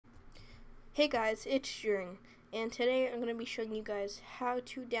Hey guys, it's Juring, and today I'm going to be showing you guys how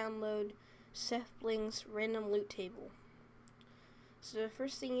to download SethBling's random loot table. So the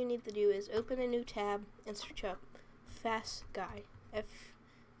first thing you need to do is open a new tab and search up FASGuy,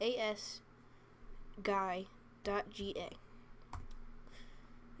 F-A-S guy.ga.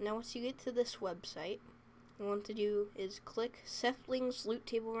 Now once you get to this website, what you want to do is click SethBling's loot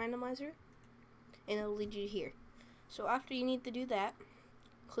table randomizer, and it'll lead you here. So after you need to do that,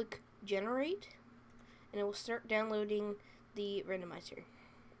 click generate, and it will start downloading the randomizer.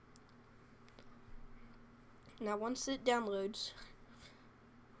 Now once it downloads,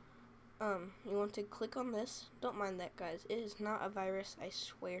 you want to click on this. Don't mind that, guys, it is not a virus, I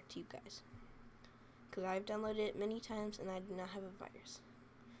swear to you guys, because I've downloaded it many times and I do not have a virus.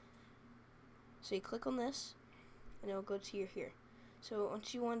 So you click on this and it will go to your here. So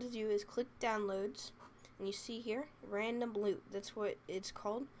what you want to do is click downloads, and you see here random loot, that's what it's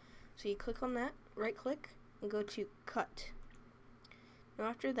called. So you click on that, right click, and go to cut. Now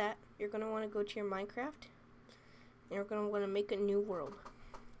after that, you're going to want to go to your Minecraft, and you're going to want to make a new world.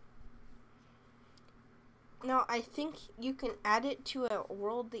 Now I think you can add it to a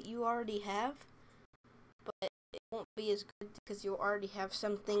world that you already have, but it won't be as good because you'll already have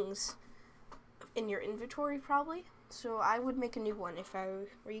some things in your inventory probably. So I would make a new one if I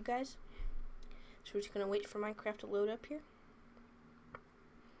were you guys. So we're just going to wait for Minecraft to load up here.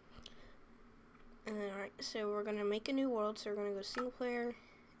 Alright, so we're going to make a new world, so we're going to go single player,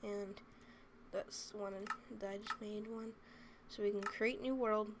 and that's one that I just made one. So we can create new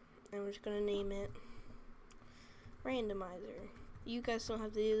world, and we're just going to name it Randomizer. You guys don't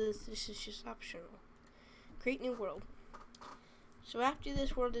have to do this, this is just optional. Create new world. So after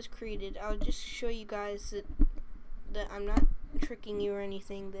this world is created, I'll just show you guys that I'm not tricking you or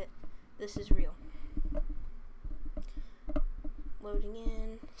anything, that this is real. Loading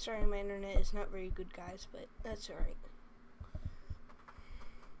in. Sorry, my internet is not very good, guys, but that's alright.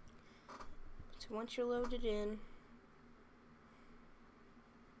 So once you're loaded in,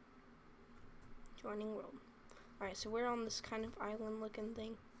 joining world. Alright, so we're on this kind of island looking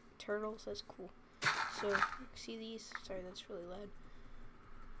thing. Turtles, that's cool. So, see these? Sorry, that's really loud.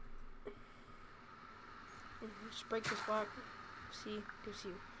 Just break this block. See, gives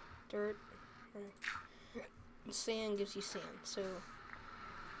you dirt. Sand gives you sand. So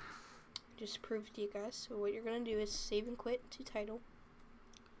just prove to you guys. So what you're gonna do is save and quit to title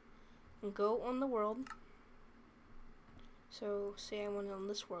and go on the world. So say I want it on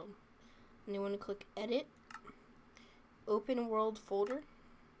this world, and you want to click edit, open world folder,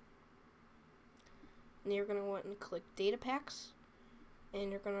 and you're gonna want to click data packs,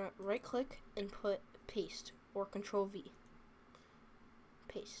 and you're gonna right click and put paste or control V.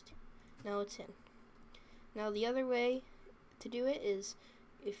 Paste. Now it's in. Now the other way to do it is,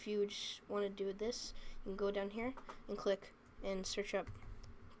 if you just want to do this, you can go down here and click and search up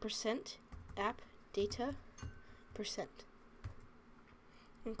 %app data %,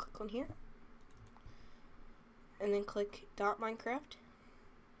 and click on here, and then click .minecraft,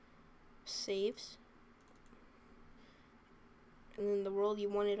 saves, and then the world you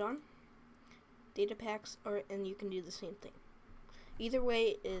want it on, data packs, and you can do the same thing. Either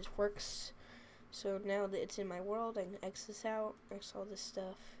way is works. So now that it's in my world, I can X this out, X all this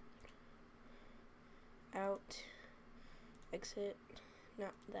stuff out, exit,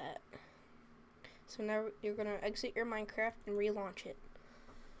 not that. So now you're gonna exit your Minecraft and relaunch it.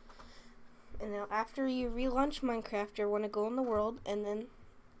 And now after you relaunch Minecraft, you want to go in the world, and then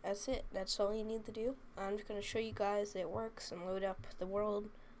that's it. That's all you need to do. I'm just gonna show you guys that it works and load up the world,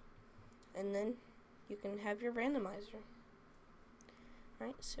 and then you can have your randomizer.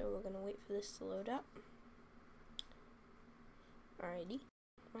 Alright, so we're gonna wait for this to load up. Alrighty,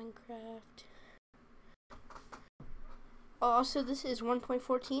 Minecraft. Oh, also this is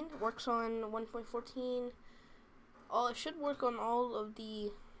 1.14. Works on 1.14. Oh, it should work on all of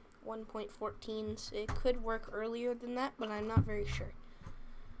the 1.14s. It could work earlier than that, but I'm not very sure.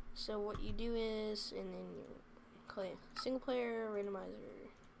 So what you do is, and then you click single player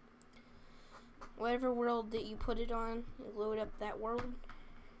randomizer. Whatever world that you put it on, you load up that world.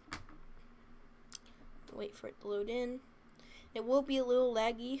 Wait for it to load in. It will be a little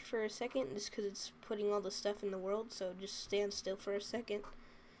laggy for a second just because it's putting all the stuff in the world, so just stand still for a second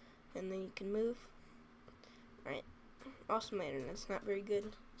and then you can move. Alright, also my internet's not very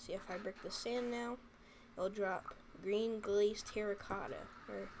good. See, if I break the sand now, it'll drop green glazed terracotta,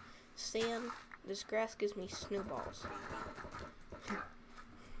 or sand. This grass gives me snowballs.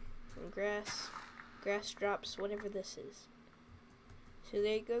 And grass drops whatever this is. So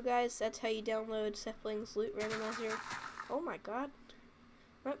there you go, guys. That's how you download SethBling's Loot Randomizer. Oh my god.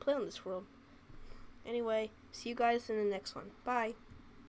 I might play on this world. Anyway, see you guys in the next one. Bye.